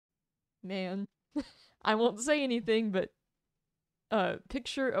Man. I won't say anything, but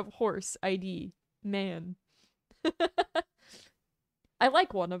picture of horse ID. Man. I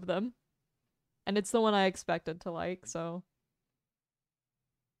like one of them, and it's the one I expected to like, so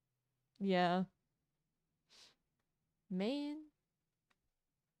yeah. Man.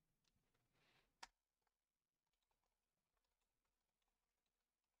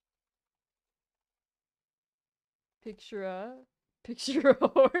 Picture a picture a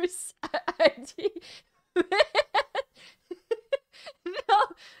horse ID. Man. No,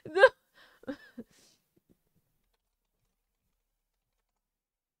 no.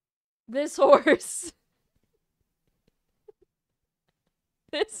 This horse.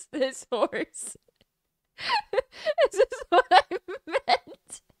 This horse. This is what I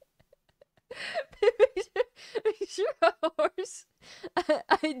meant. Picture a horse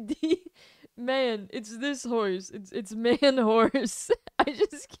ID. Man, it's this horse. It's man horse. I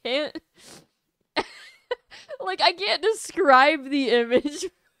just can't like I can't describe the image.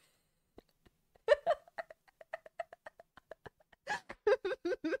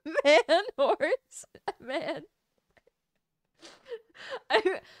 Man horse. Man.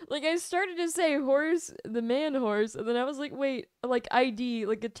 I started to say horse, the man horse, and then I was like, wait, like ID,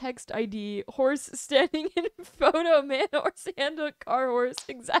 like a text ID, horse standing in photo, man horse and a car horse,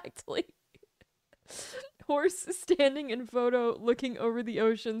 exactly. Horse standing in photo, looking over the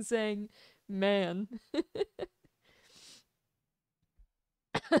ocean, saying, "Man."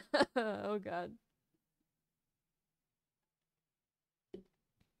 Oh God.